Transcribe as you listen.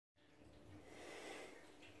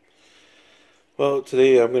Well,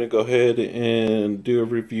 today I'm going to go ahead and do a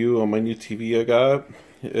review on my new TV I got.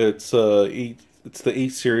 It's it's the 8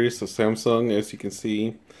 series of Samsung, as you can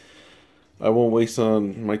see. I won't waste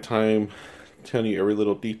on my time telling you every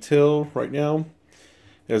little detail right now.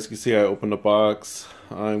 As you can see, I opened the box.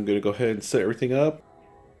 I'm going to go ahead and set everything up.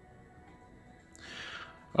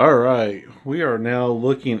 Alright, we are now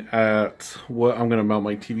looking at what I'm going to mount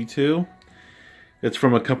my TV to. It's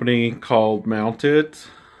from a company called Mount It.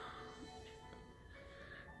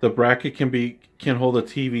 The bracket can hold a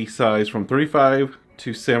TV size from 35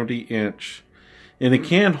 to 70 inch, and it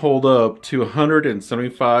can hold up to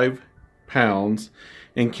 175 pounds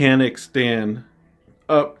and can extend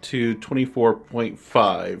up to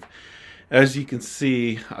 24.5. As you can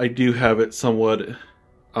see, I do have it somewhat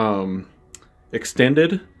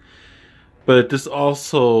extended, but this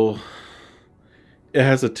also, it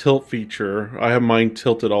has a tilt feature. I have mine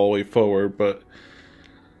tilted all the way forward, but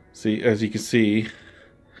see, as you can see,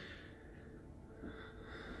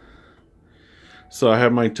 so I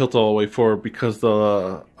have mine tilted all the way forward because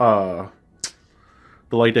the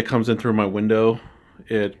light that comes in through my window,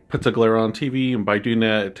 it puts a glare on TV, and by doing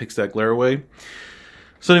that, it takes that glare away.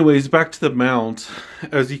 So anyways, back to the mount.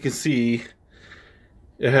 As you can see,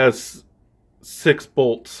 it has 6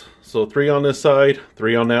 bolts. So 3 on this side,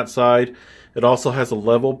 3 on that side. It also has a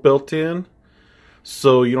level built in,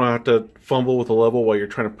 so you don't have to fumble with a level while you're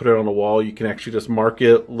trying to put it on the wall. You can actually just mark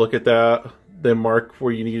it, look at that, then mark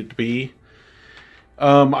where you need it to be.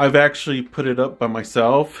 I've actually put it up by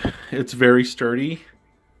myself. It's very sturdy,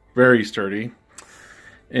 and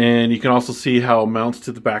you can also see how it mounts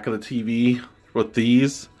to the back of the TV with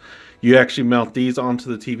these. You actually mount these onto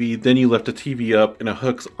the TV, then you lift the TV up and it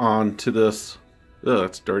hooks onto this. Oh,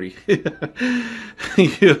 that's dirty.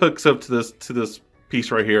 It hooks up to this piece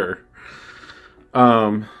right here.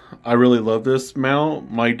 I really love this mount.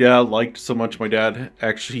 My dad liked it so much. My dad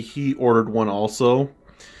actually, he ordered one also.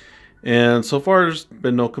 And so far, there's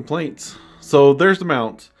been no complaints. So there's the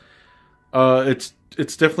mount. It's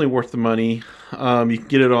definitely worth the money. You can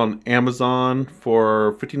get it on Amazon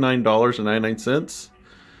for $59.99.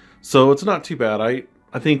 So it's not too bad. I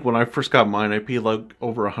think when I first got mine, I paid like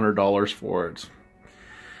over $100 for it.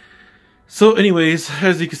 So anyways,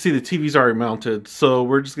 as you can see, the TV's already mounted. So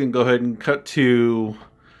we're just gonna go ahead and cut to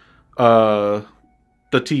the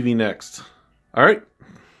TV next. All right.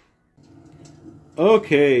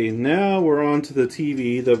 Okay, now we're on to the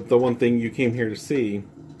TV, the one thing you came here to see.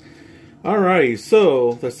 Alright,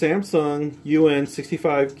 so the Samsung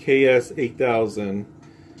UN65KS8000.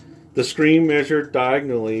 The screen measured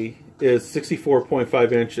diagonally is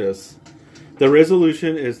 64.5 inches. The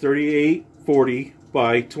resolution is 3840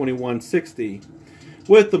 by 2160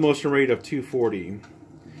 with the motion rate of 240.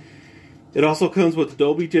 It also comes with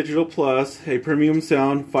Dolby Digital Plus, a premium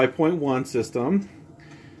sound 5.1 system.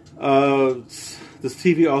 This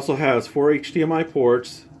TV also has 4 HDMI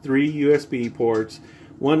ports, 3 USB ports,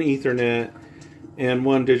 1 Ethernet, and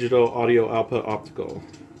 1 digital audio output optical.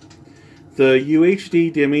 The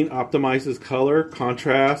UHD dimming optimizes color,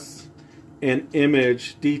 contrast, and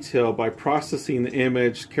image detail by processing the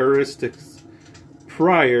image characteristics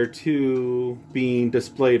prior to being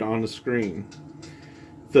displayed on the screen.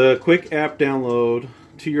 The quick app download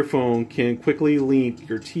to your phone can quickly link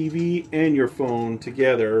your TV and your phone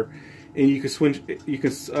together, and you can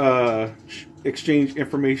exchange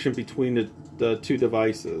information between the two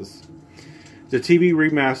devices. The TV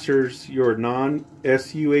remasters your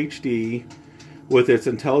non-SUHD with its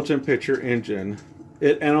intelligent picture engine.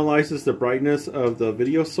 It analyzes the brightness of the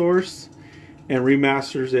video source and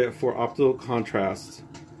remasters it for optical contrast.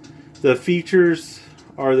 The features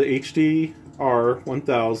are the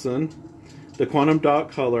HDR1000, the quantum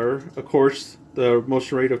dot color, of course the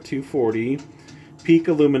motion rate of 240, peak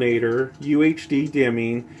illuminator, UHD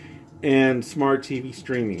dimming, and smart TV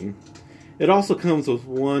streaming. It also comes with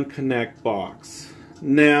 1 Connect box.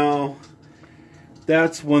 Now,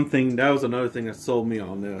 that's one thing, that was another thing that sold me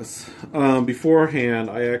on this.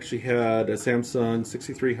 Beforehand, I actually had a Samsung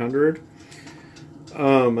 6300,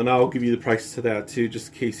 and I'll give you the prices to that too,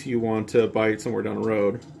 just in case you want to buy it somewhere down the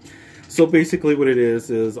road. So basically what it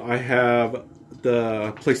is I have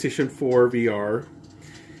the PlayStation 4 VR,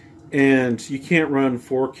 and you can't run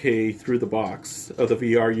 4K through the box of the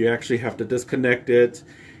VR. You actually have to disconnect it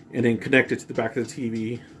and then connect it to the back of the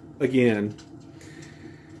TV again.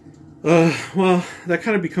 Well, that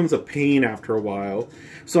kind of becomes a pain after a while.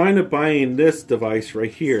 So I ended up buying this device right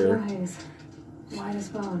here.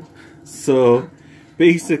 So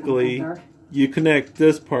basically, you connect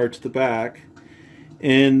this part to the back,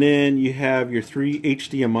 and then you have your 3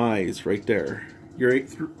 HDMIs right there. Your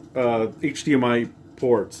HDMI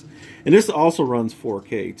ports. And this also runs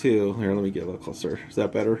 4K too. Here, let me get a little closer. Is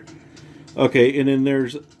that better? Okay, and then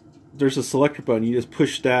there's a selector button. You just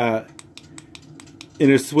push that,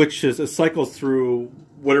 and it switches. It cycles through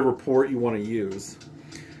whatever port you want to use.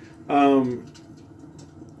 When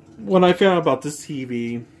I found out about this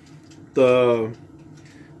TV, the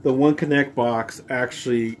One Connect box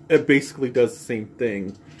actually, it basically does the same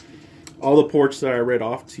thing. All the ports that I read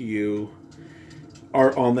off to you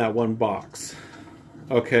are on that one box.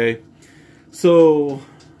 Okay, so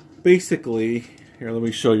basically, here, let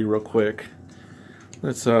me show you real quick.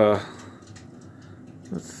 Let's oh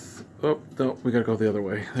no, we gotta go the other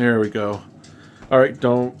way. There we go. All right,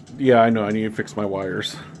 yeah, I know, I need to fix my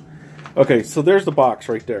wires. Okay, so there's the box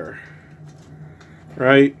right there.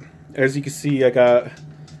 Right, as you can see, I got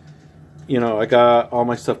all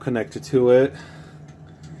my stuff connected to it,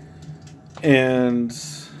 and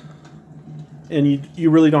you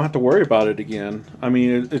really don't have to worry about it again. I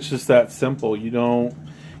mean, it's just that simple. You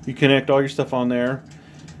connect all your stuff on there.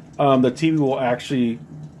 The TV will actually,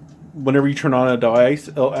 whenever you turn on a device,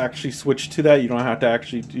 it'll actually switch to that. You don't have to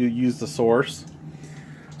actually use the source.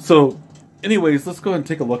 So anyways, let's go ahead and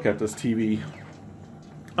take a look at this TV.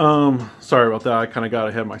 Sorry about that. I kind of got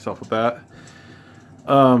ahead of myself with that.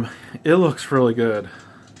 It looks really good.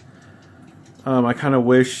 I kind of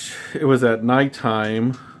wish it was at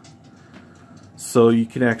nighttime so you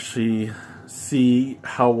can actually see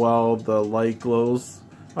how well the light glows.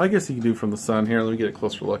 I guess you can do from the sun. Here, let me get a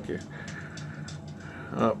closer look here.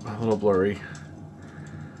 Oh, a little blurry.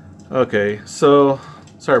 Okay, so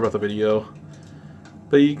sorry about the video,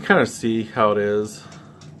 but you can kind of see how it is.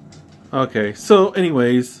 Okay, so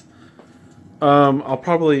anyways, I'll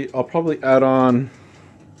probably add on.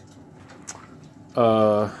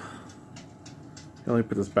 Let me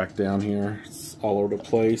put this back down here. It's all over the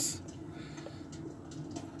place.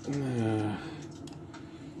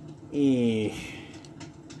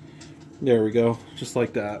 There we go, just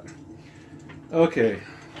like that. Okay,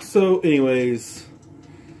 so anyways,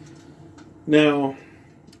 now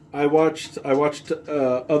I watched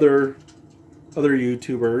other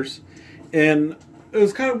YouTubers, and it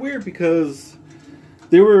was kind of weird because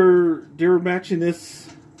they were matching the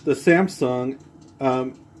Samsung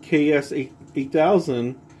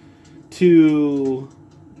KS8000 to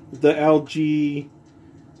the LG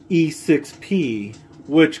E6P,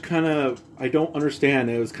 which kind of, I don't understand.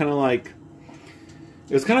 It was kind of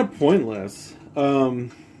pointless,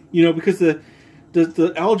 because the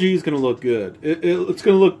LG is going to look good. It's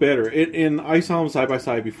going to look better. And I saw them side by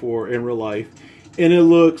side before in real life, and it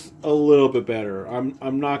looks a little bit better.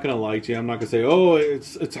 I'm not going to lie to you. I'm not going to say, oh,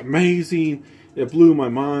 it's amazing. It blew my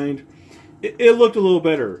mind. It looked a little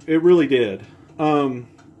better. It really did.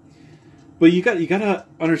 But you got to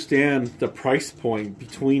understand the price point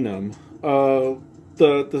between them. The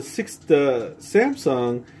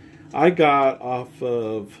Samsung I got off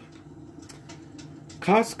of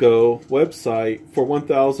Costco website for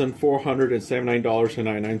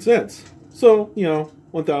 $1,479.99. So,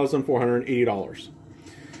 $1,480.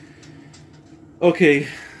 Okay,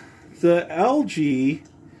 the LG,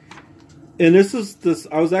 and this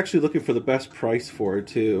I was actually looking for the best price for it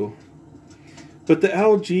too. But the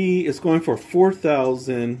LG is going for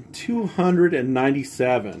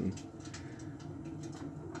 $4,297.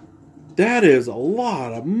 That is a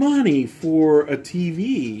lot of money for a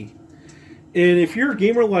TV. And if you're a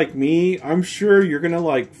gamer like me, I'm sure you're going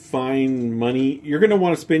to find money. You're going to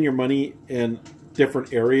want to spend your money in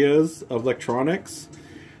different areas of electronics,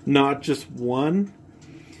 not just one.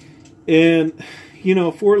 And,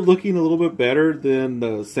 for it looking a little bit better than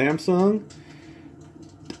the Samsung,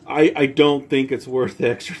 I don't think it's worth the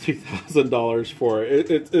extra $3,000 for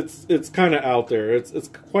it. It's kind of out there. It's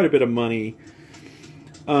quite a bit of money.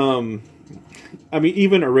 I mean,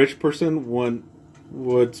 even a rich person would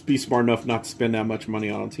be smart enough not to spend that much money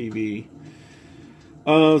on a TV.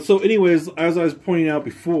 So anyways, as I was pointing out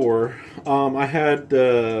before, I had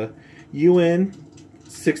the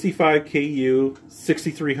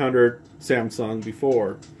UN65KS8000 Samsung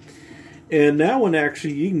before. And that one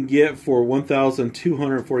actually you can get for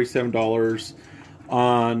 $1,247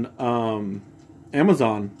 on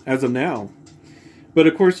Amazon as of now. But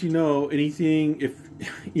of course, anything, if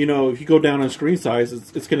you go down on screen size,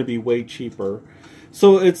 it's going to be way cheaper.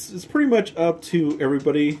 So it's pretty much up to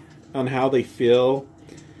everybody on how they feel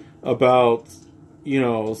about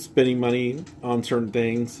spending money on certain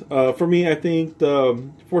things. For me, I think the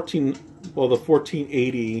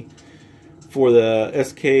 1480 for the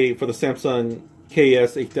Samsung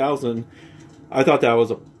KS8000, I thought that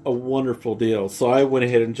was a wonderful deal. So I went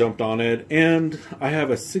ahead and jumped on it, and I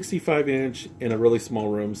have a 65-inch in a really small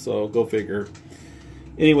room, so go figure.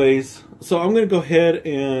 Anyways, so I'm going to go ahead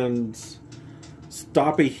and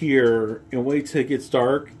stop it here and wait till it gets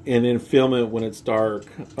dark and then film it when it's dark.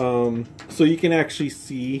 So you can actually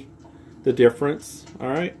see the difference.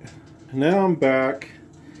 Alright, now I'm back.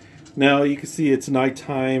 Now you can see it's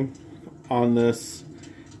nighttime on this,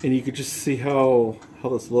 and you can just see how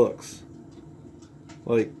this looks.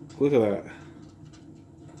 Like, look at that.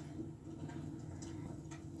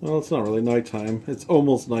 Well, it's not really nighttime. It's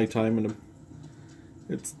almost nighttime, and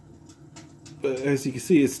but as you can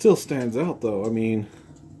see, it still stands out though. I mean,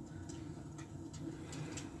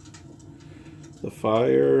 the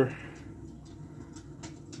fire.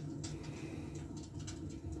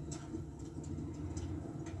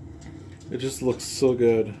 It just looks so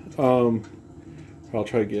good. I'll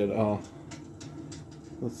try to get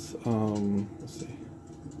let's see.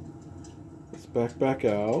 Let's back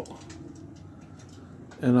out.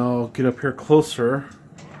 And I'll get up here closer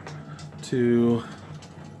to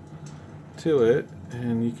it,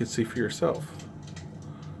 and you can see for yourself.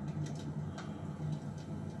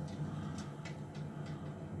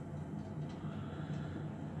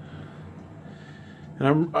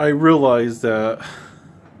 And I realize that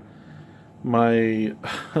my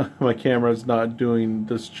my camera is not doing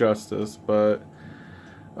this justice, but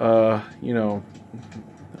you know,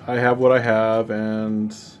 I have what I have, and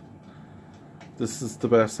this is the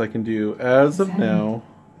best I can do as of now.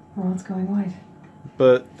 Well, it's going wide.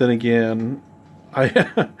 But then again,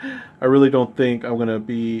 I really don't think I'm gonna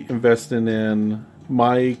be investing in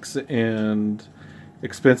mics and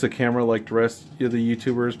expensive camera like the rest of the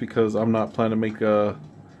YouTubers, because I'm not planning to make a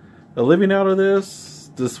living out of this.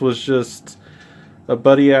 This was just a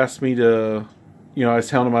buddy asked me to, you know, I was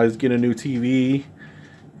telling him I was getting a new TV,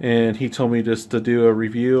 and he told me just to do a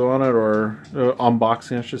review on it, or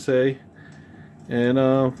unboxing I should say. And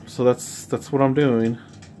so that's what I'm doing.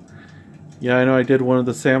 Yeah, I know I did one of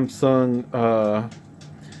the Samsung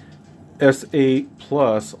S8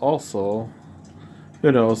 Plus also.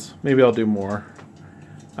 Who knows? Maybe I'll do more.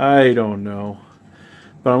 I don't know.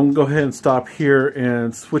 But I'm going to go ahead and stop here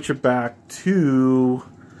and switch it back to...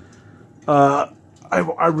 I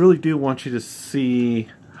really do want you to see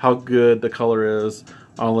how good the color is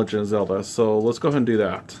on Legend of Zelda. So let's go ahead and do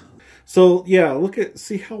that. So yeah,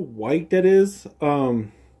 see how white that is? I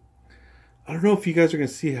don't know if you guys are going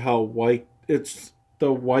to see how white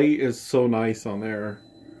the white is so nice on there.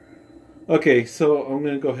 Okay, so I'm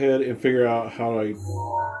going to go ahead and figure out how I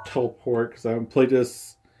teleport, because I haven't played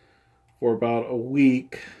this for about a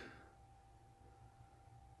week.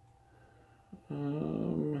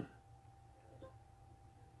 Yep,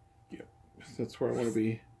 that's where I want to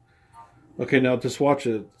be. Okay, now just watch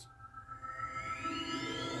it.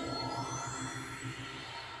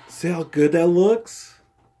 See how good that looks?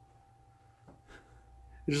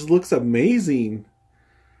 It just looks amazing.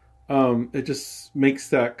 It just makes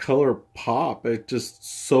that color pop. It's just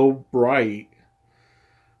so bright.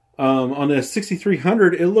 On the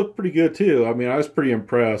 6300, it looked pretty good too. I mean, I was pretty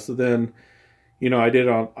impressed. And then, you know,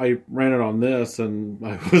 I ran it on this, and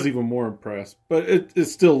I was even more impressed. But it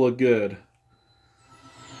still looked good.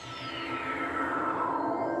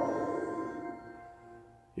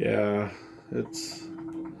 Yeah, it's...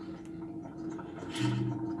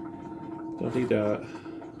 Don't need that.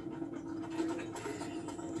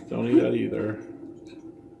 Don't need that either.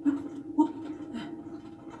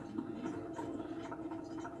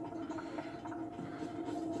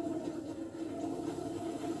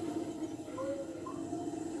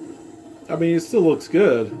 I mean, it still looks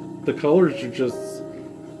good. The colors are just...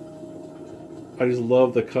 I just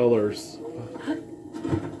love the colors.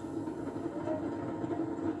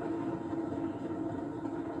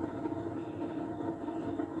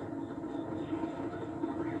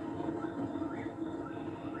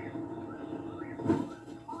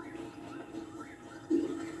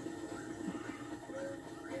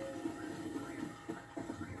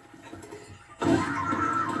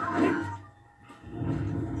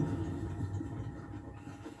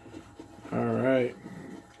 Alright,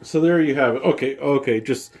 so there you have it. Okay,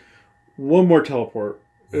 just one more teleport.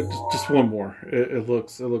 Just one more. It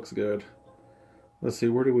looks good. Let's see,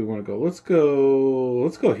 where do we want to go? Let's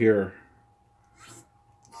go here.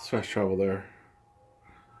 Let's fast travel there.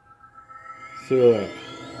 See that.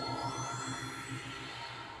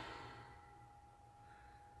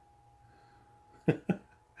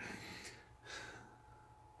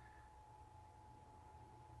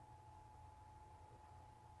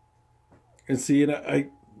 And see, and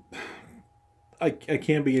I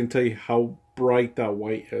can't begin to tell you how bright that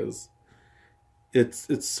white is.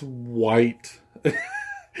 It's white.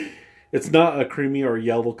 It's not a creamy or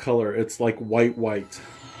yellow color. It's like white.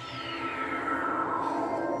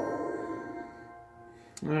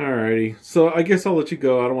 Alrighty, so I guess I'll let you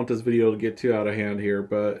go. I don't want this video to get too out of hand here,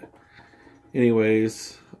 but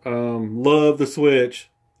anyways, love the Switch.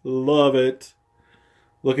 Love it.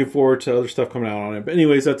 Looking forward to other stuff coming out on it. But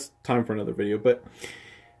anyways, that's time for another video. But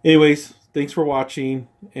anyways, thanks for watching,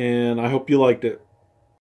 and I hope you liked it.